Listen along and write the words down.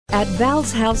At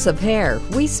Val's House of Hair,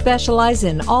 we specialize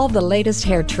in all the latest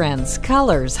hair trends,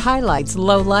 colors, highlights,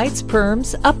 lowlights,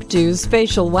 perms, updos,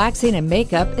 facial waxing and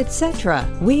makeup, etc.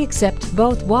 We accept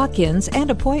both walk-ins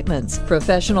and appointments.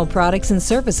 Professional products and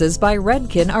services by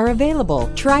Redken are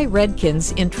available. Try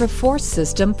Redken's Intra Force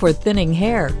system for thinning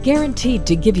hair, guaranteed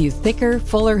to give you thicker,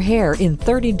 fuller hair in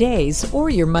 30 days or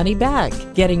your money back.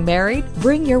 Getting married?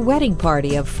 Bring your wedding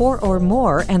party of 4 or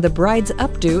more and the bride's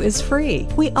updo is free.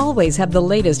 We always have the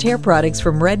latest hair products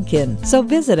from Redken, so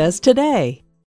visit us today.